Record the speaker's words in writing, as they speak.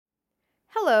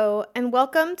Hello, and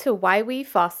welcome to Why We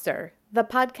Foster, the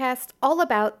podcast all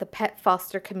about the pet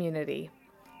foster community.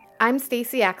 I'm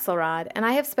Stacey Axelrod, and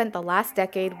I have spent the last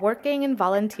decade working and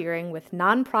volunteering with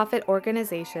nonprofit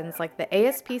organizations like the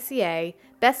ASPCA,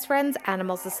 Best Friends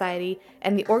Animal Society,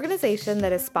 and the organization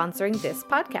that is sponsoring this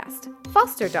podcast,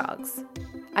 Foster Dogs.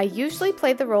 I usually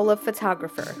play the role of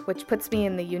photographer, which puts me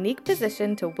in the unique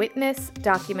position to witness,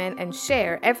 document, and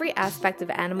share every aspect of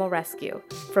animal rescue,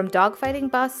 from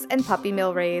dogfighting busts and puppy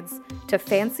mill raids to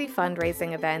fancy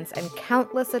fundraising events and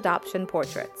countless adoption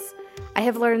portraits. I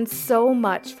have learned so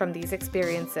much from these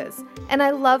experiences, and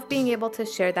I love being able to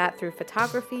share that through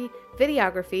photography,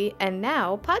 videography, and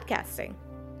now podcasting.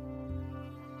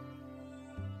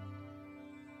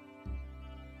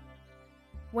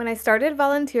 When I started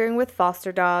volunteering with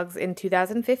foster dogs in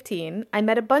 2015, I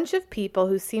met a bunch of people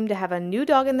who seemed to have a new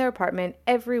dog in their apartment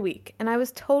every week, and I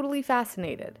was totally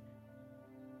fascinated.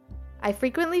 I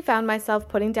frequently found myself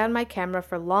putting down my camera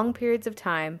for long periods of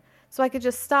time so I could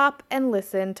just stop and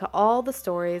listen to all the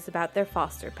stories about their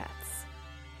foster pets.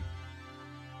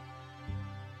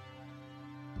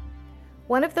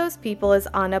 One of those people is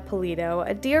Anna Polito,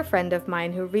 a dear friend of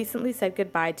mine who recently said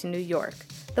goodbye to New York,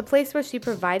 the place where she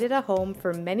provided a home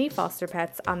for many foster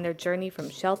pets on their journey from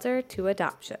shelter to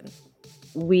adoption.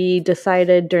 We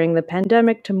decided during the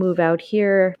pandemic to move out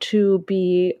here to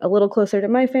be a little closer to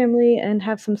my family and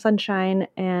have some sunshine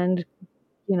and,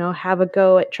 have a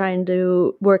go at trying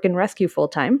to work in rescue full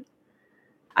time.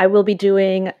 I will be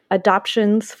doing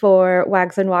adoptions for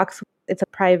Wags and Walks. It's a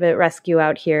private rescue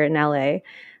out here in LA.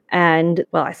 And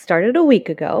I started a week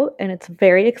ago and it's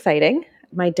very exciting.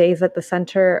 My days at the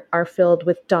center are filled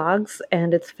with dogs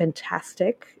and it's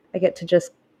fantastic. I get to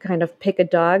just kind of pick a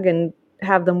dog and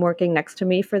have them working next to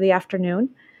me for the afternoon.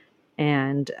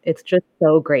 And it's just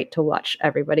so great to watch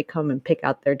everybody come and pick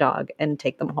out their dog and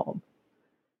take them home.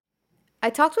 I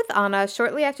talked with Anna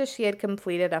shortly after she had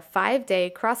completed a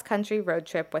 5-day cross-country road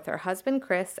trip with her husband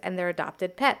Chris and their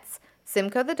adopted pets,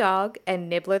 Simcoe the dog and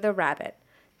Nibbler the rabbit.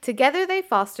 Together they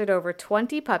fostered over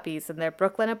 20 puppies in their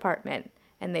Brooklyn apartment,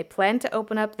 and they plan to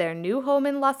open up their new home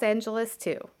in Los Angeles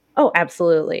too. Oh,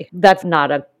 absolutely. That's not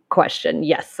a question.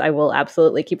 Yes, I will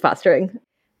absolutely keep fostering.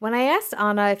 When I asked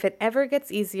Anna if it ever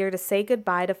gets easier to say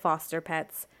goodbye to foster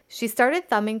pets, she started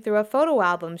thumbing through a photo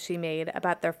album she made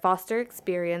about their foster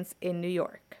experience in New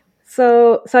York.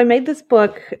 So I made this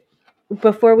book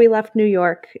before we left New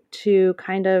York to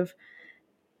kind of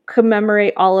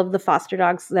commemorate all of the foster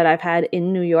dogs that I've had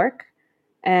in New York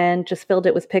and just filled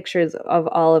it with pictures of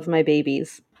all of my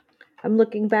babies. I'm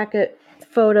looking back at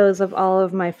photos of all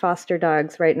of my foster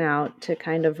dogs right now to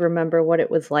kind of remember what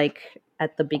it was like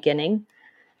at the beginning.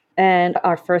 And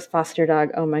our first foster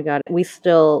dog, oh my God, we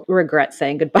still regret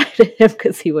saying goodbye to him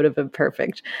because he would have been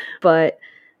perfect. But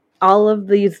all of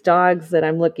these dogs that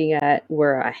I'm looking at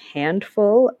were a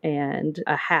handful and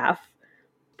a half.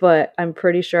 But I'm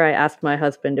pretty sure I asked my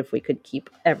husband if we could keep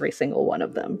every single one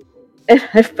of them. And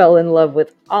I fell in love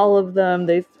with all of them.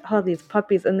 There's all these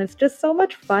puppies, and it's just so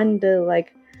much fun to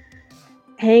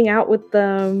hang out with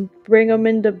them, bring them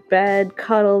into bed,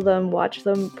 cuddle them, watch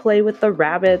them play with the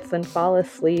rabbits and fall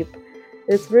asleep.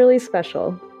 It's really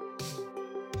special.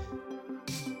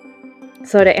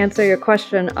 So to answer your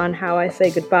question on how I say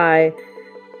goodbye,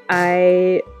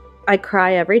 I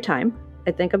cry every time.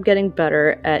 I think I'm getting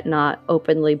better at not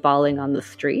openly bawling on the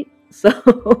street.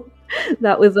 So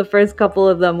that was the first couple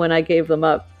of them when I gave them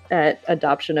up at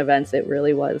adoption events. It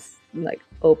really was like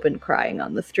open crying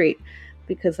on the street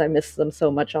because I miss them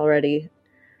so much already.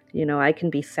 I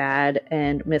can be sad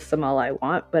and miss them all I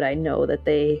want, but I know that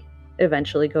they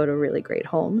eventually go to really great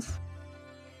homes.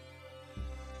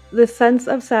 The sense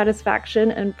of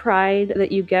satisfaction and pride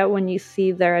that you get when you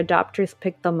see their adopters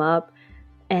pick them up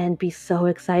and be so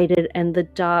excited. And the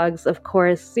dogs, of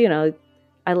course,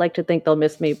 I like to think they'll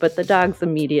miss me, but the dogs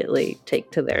immediately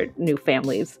take to their new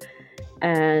families.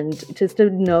 And just to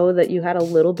know that you had a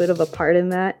little bit of a part in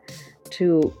that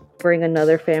to bring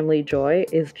another family joy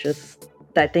is just,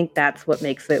 I think that's what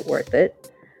makes it worth it.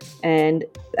 And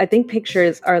I think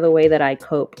pictures are the way that I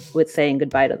cope with saying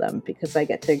goodbye to them because I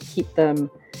get to keep them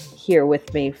here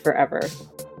with me forever.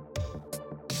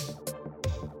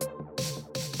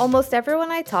 Almost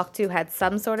everyone I talked to had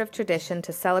some sort of tradition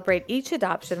to celebrate each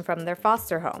adoption from their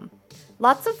foster home.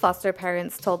 Lots of foster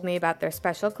parents told me about their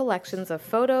special collections of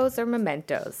photos or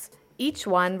mementos, each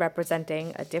one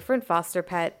representing a different foster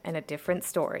pet and a different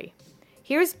story.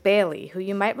 Here's Bailey, who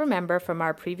you might remember from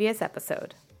our previous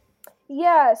episode.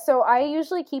 Yeah, so I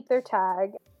usually keep their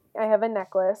tag. I have a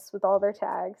necklace with all their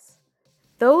tags.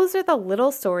 Those are the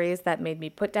little stories that made me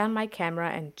put down my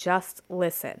camera and just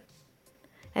listen.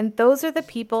 And those are the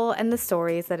people and the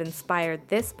stories that inspired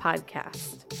this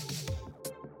podcast.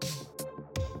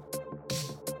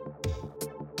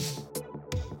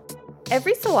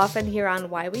 Every so often here on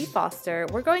Why We Foster,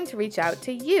 we're going to reach out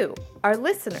to you, our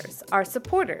listeners, our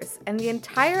supporters, and the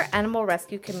entire animal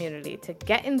rescue community to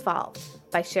get involved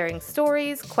by sharing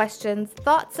stories, questions,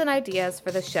 thoughts, and ideas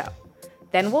for the show.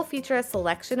 Then we'll feature a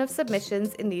selection of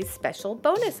submissions in these special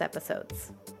bonus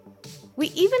episodes. We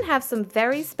even have some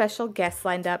very special guests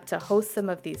lined up to host some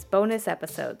of these bonus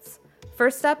episodes.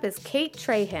 First up is Kate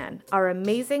Trahan, our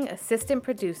amazing assistant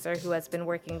producer who has been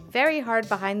working very hard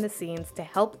behind the scenes to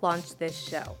help launch this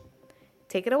show.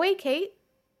 Take it away, Kate.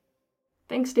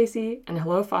 Thanks, Stacy, and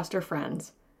hello, foster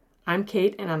friends. I'm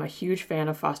Kate, and I'm a huge fan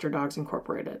of Foster Dogs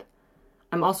Incorporated.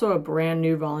 I'm also a brand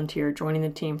new volunteer joining the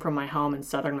team from my home in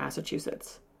southern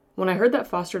Massachusetts. When I heard that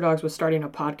Foster Dogs was starting a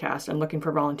podcast and looking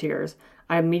for volunteers,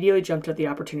 I immediately jumped at the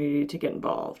opportunity to get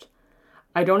involved.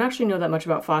 I don't actually know that much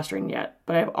about fostering yet,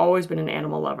 but I've always been an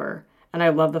animal lover, and I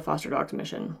love the Foster Dogs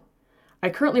mission. I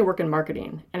currently work in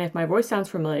marketing, and if my voice sounds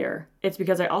familiar, it's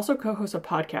because I also co-host a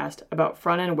podcast about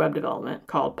front-end web development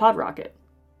called PodRocket.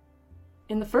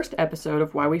 In the first episode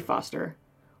of Why We Foster,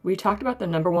 we talked about the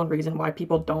number one reason why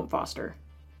people don't foster,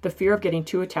 the fear of getting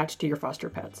too attached to your foster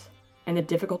pets, and the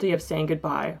difficulty of saying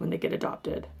goodbye when they get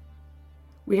adopted.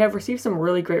 We have received some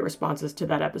really great responses to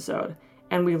that episode,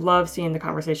 and we love seeing the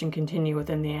conversation continue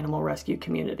within the animal rescue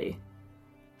community.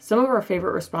 Some of our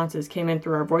favorite responses came in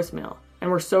through our voicemail, and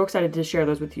we're so excited to share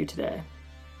those with you today.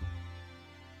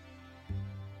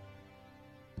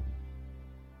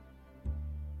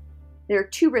 There are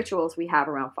two rituals we have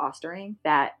around fostering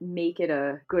that make it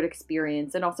a good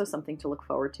experience and also something to look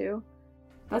forward to.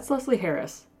 That's Leslie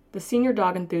Harris, the senior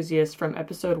dog enthusiast from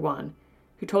episode 1,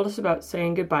 who told us about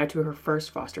saying goodbye to her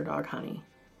first foster dog, Honey,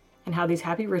 and how these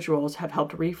happy rituals have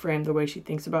helped reframe the way she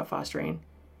thinks about fostering,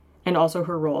 and also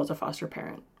her role as a foster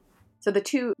parent. So the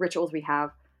two rituals we have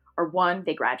are, one,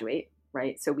 they graduate,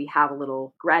 right? So we have a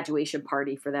little graduation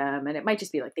party for them, and it might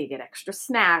just be like they get extra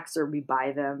snacks, or we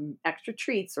buy them extra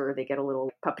treats, or they get a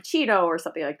little puppuccino or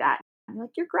something like that. And you're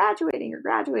like, you're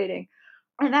graduating.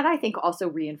 And that, I think, also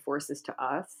reinforces to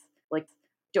us, like,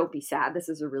 don't be sad. This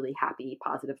is a really happy,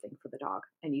 positive thing for the dog,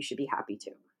 and you should be happy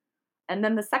too. And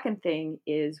then the second thing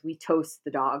is we toast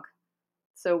the dog.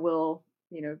 So we'll,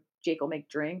 Jake will make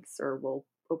drinks, or we'll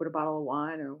open a bottle of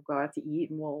wine, or we'll go out to eat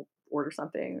and we'll order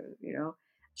something,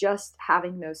 Just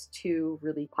having those two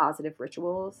really positive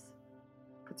rituals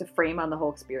puts a frame on the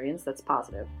whole experience that's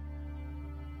positive.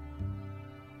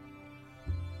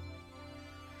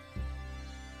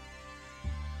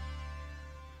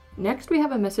 Next, we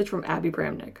have a message from Abby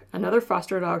Bramnick, another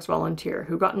Foster Dogs volunteer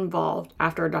who got involved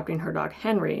after adopting her dog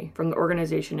Henry from the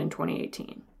organization in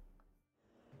 2018.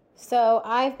 So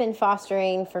I've been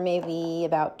fostering for maybe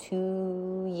about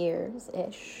 2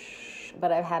 years-ish,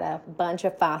 but I've had a bunch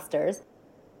of fosters.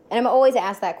 And I'm always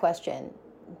asked that question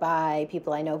by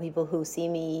people I know, people who see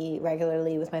me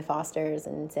regularly with my fosters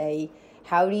and say,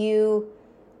 how do you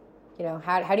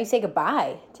say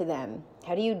goodbye to them?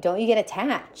 Don't you get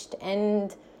attached?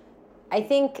 And I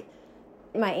think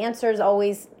my answer is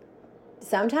always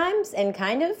sometimes and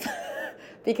kind of,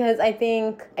 because I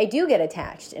think I do get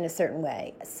attached in a certain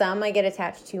way. Some I get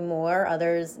attached to more,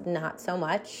 others not so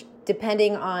much,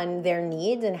 depending on their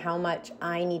needs and how much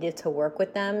I needed to work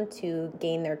with them to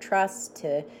gain their trust,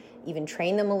 to even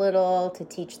train them a little, to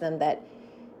teach them that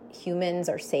humans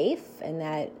are safe and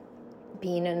that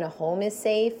being in a home is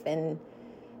safe, and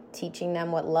teaching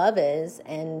them what love is.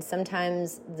 And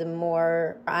sometimes the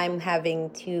more I'm having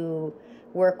to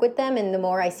work with them and the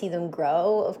more I see them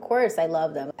grow, of course I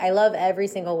love them. I love every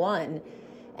single one.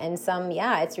 And some,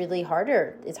 it's really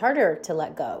harder. It's harder to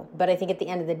let go. But I think at the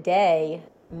end of the day,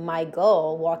 my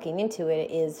goal walking into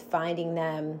it is finding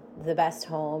them the best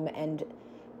home and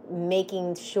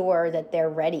making sure that they're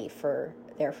ready for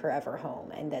their forever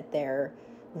home and that they're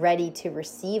ready to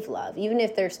receive love. Even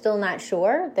if they're still not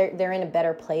sure, they're in a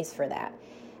better place for that.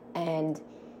 And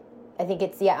I think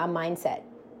it's, a mindset.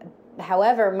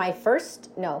 However, my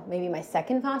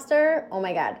second foster, oh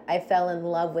my God, I fell in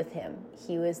love with him.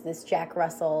 He was this Jack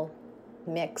Russell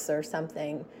mix or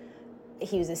something.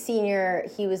 He was a senior,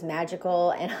 he was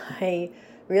magical, and I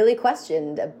really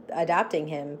questioned adopting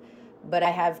him. But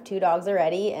I have 2 dogs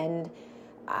already, and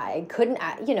I couldn't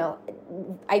have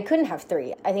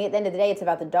 3. I think at the end of the day, it's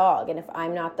about the dog. And if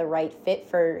I'm not the right fit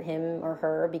for him or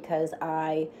her because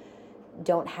I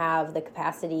don't have the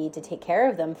capacity to take care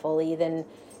of them fully, then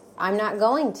I'm not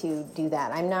going to do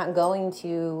that. I'm not going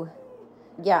to,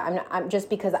 I'm just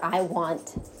because I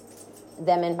want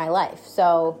them in my life.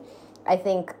 So I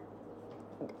think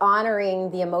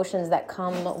honoring the emotions that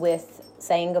come with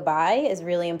saying goodbye is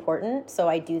really important. So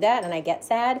I do that and I get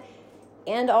sad.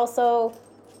 And also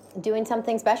doing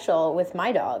something special with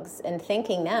my dogs and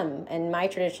thanking them. And my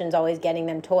tradition is always getting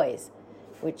them toys,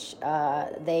 which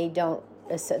they don't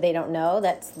know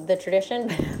that's the tradition.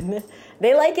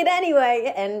 They like it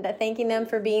anyway. And thanking them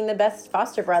for being the best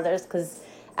foster brothers, because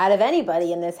out of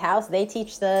anybody in this house, they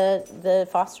teach the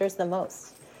fosters the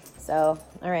most. So,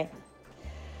 all right.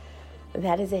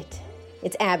 That is it.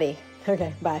 It's Abby.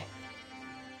 Okay, bye.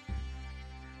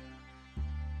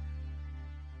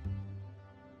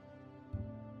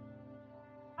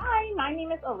 Hi, my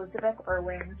name is Elizabeth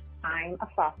Irwin. I'm a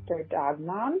foster dog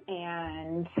mom,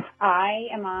 and I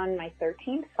am on my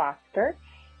 13th foster.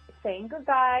 Saying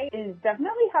goodbye is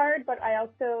definitely hard, but I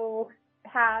also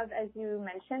have, as you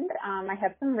mentioned, I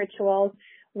have some rituals.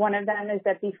 One of them is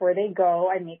that before they go,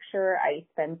 I make sure I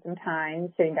spend some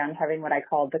time sitting down having what I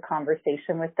call the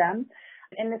conversation with them.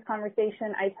 In this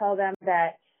conversation, I tell them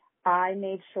that I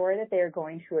made sure that they are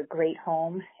going to a great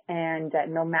home and that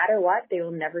no matter what, they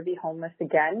will never be homeless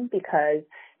again, because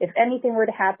if anything were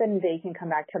to happen, they can come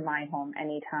back to my home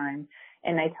anytime.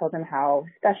 And I tell them how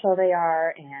special they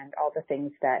are and all the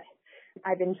things that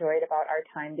I've enjoyed about our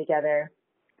time together.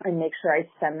 I make sure I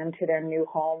send them to their new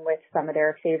home with some of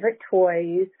their favorite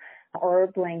toys or a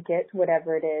blanket,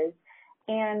 whatever it is.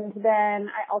 And then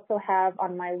I also have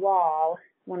on my wall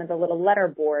one of the little letter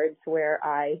boards where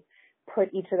I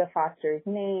put each of the fosters'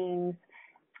 names.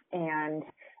 And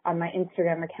on my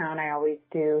Instagram account, I always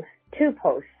do 2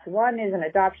 posts. One is an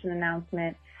adoption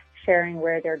announcement, sharing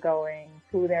where they're going,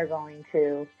 who they're going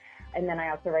to. And then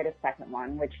I also write a second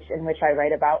one, in which I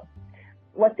write about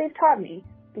what they've taught me,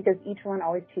 because each one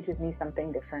always teaches me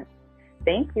something different.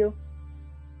 Thank you.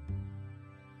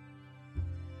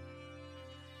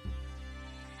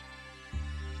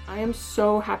 I am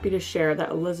so happy to share that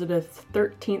Elizabeth's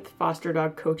 13th foster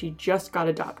dog, Coachy, just got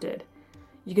adopted.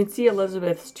 You can see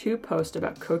Elizabeth's 2 posts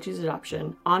about Coachy's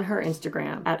adoption on her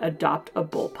Instagram at Adopt a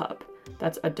Bull Pup.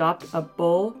 That's Adopt a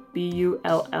Bull,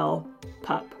 B-U-L-L,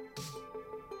 pup.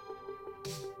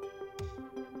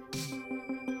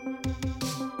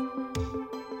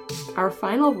 Our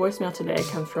final voicemail today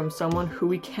comes from someone who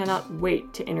we cannot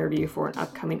wait to interview for an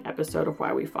upcoming episode of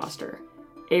Why We Foster.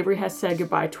 Avery has said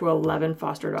goodbye to 11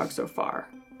 foster dogs so far,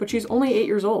 but she's only 8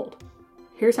 years old.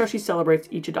 Here's how she celebrates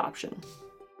each adoption.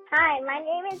 Hi, my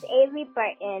name is Avery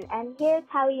Burton, and here's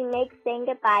how we make saying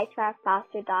goodbye to our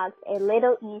foster dogs a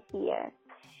little easier.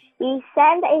 We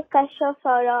send a special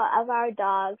photo of our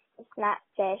dogs,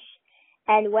 Snapfish,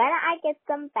 and when I get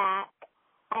them back,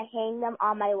 I hang them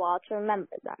on my wall to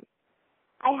remember them.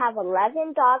 I have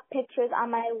 11 dog pictures on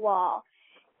my wall,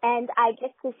 and I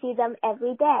get to see them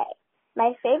every day.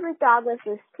 My favorite dog was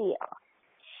Lucille.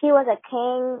 She was a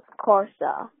King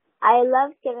Corso. I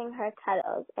loved giving her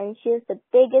cuddles, and she was the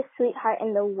biggest sweetheart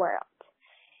in the world.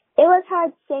 It was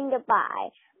hard saying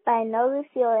goodbye, but I know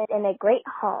Lucille is in a great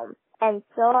home, and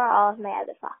so are all of my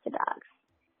other foster dogs.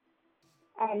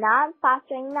 And now I'm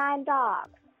fostering 9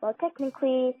 dogs. Well,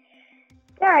 technically,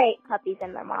 there are 8 puppies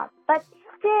in my mom, but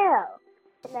still,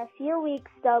 in a few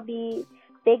weeks they'll be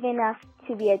big enough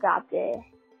to be adopted,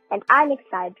 and I'm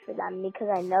excited for them because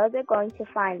I know they're going to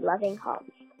find loving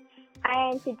homes.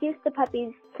 I introduced the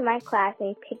puppies to my class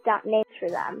and picked out names for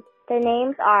them. Their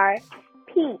names are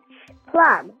Peach,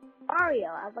 Plum,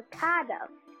 Oreo, Avocado,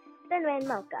 Cinnamon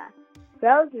Mocha,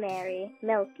 Rosemary,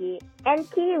 Milky, and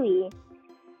Kiwi.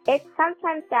 It's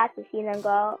sometimes sad to see them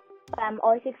go, but I'm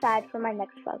always excited for my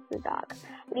next foster dog.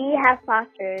 We have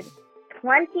fostered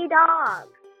 20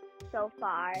 dogs so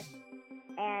far,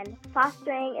 and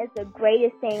fostering is the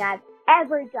greatest thing I've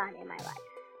ever done in my life.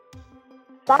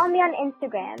 Follow me on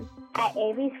Instagram at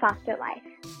Avery's Foster Life.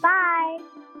 Bye!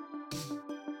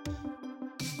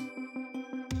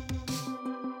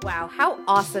 Wow, how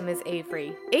awesome is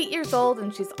Avery? 8 years old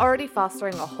and she's already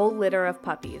fostering a whole litter of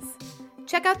puppies.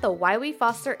 Check out the Why We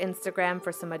Foster Instagram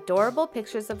for some adorable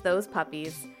pictures of those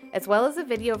puppies, as well as a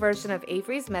video version of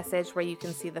Avery's message where you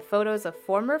can see the photos of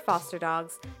former foster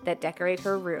dogs that decorate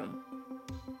her room.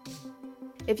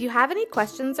 If you have any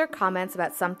questions or comments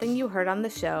about something you heard on the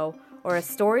show, or a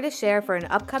story to share for an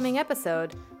upcoming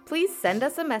episode, please send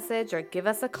us a message or give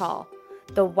us a call.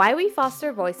 The Why We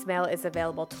Foster voicemail is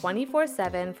available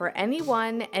 24/7 for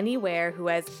anyone, anywhere who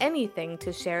has anything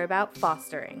to share about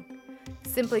fostering.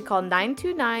 Simply call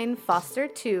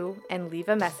 929-FOSTER-2 and leave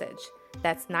a message.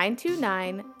 That's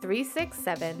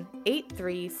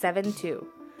 929-367-8372.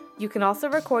 You can also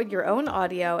record your own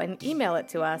audio and email it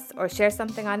to us, or share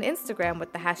something on Instagram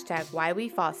with the hashtag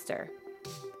WhyWeFoster.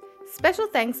 Special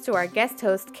thanks to our guest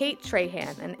host, Kate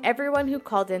Trahan, and everyone who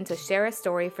called in to share a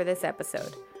story for this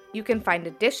episode. You can find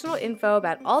additional info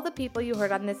about all the people you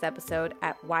heard on this episode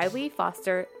at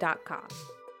whywefoster.com.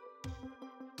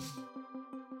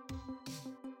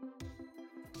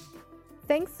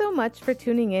 Thanks so much for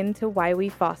tuning in to Why We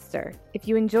Foster. If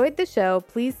you enjoyed the show,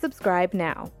 please subscribe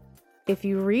now. If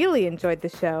you really enjoyed the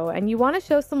show and you want to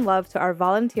show some love to our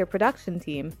volunteer production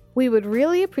team, we would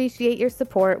really appreciate your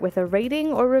support with a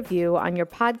rating or review on your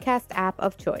podcast app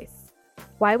of choice.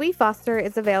 Why We Foster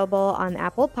is available on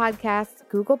Apple Podcasts,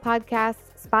 Google Podcasts,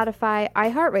 Spotify,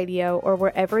 iHeartRadio, or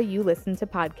wherever you listen to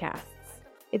podcasts.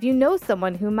 If you know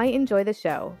someone who might enjoy the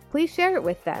show, please share it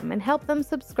with them and help them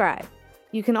subscribe.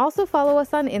 You can also follow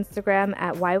us on Instagram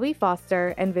at Why We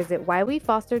Foster and visit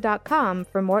whywefoster.com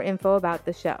for more info about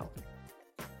the show.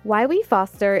 Why We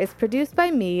Foster is produced by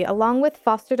me along with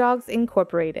Foster Dogs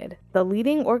Incorporated, the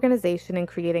leading organization in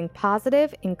creating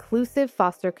positive, inclusive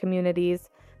foster communities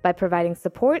by providing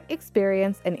support,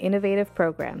 experience, and innovative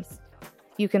programs.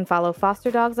 You can follow Foster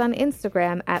Dogs on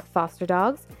Instagram at Foster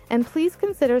Dogs, and please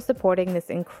consider supporting this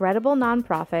incredible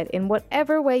nonprofit in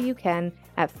whatever way you can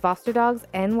at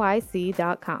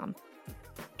fosterdogsnyc.com.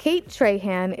 Kate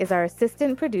Trahan is our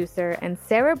assistant producer, and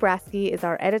Sarah Brasky is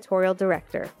our editorial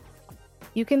director.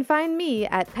 You can find me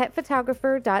at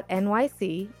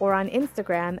petphotographer.nyc or on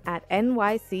Instagram at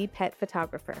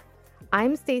nycpetphotographer.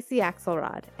 I'm Stacey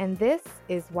Axelrod, and this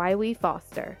is Why We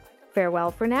Foster.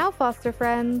 Farewell for now, foster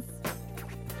friends.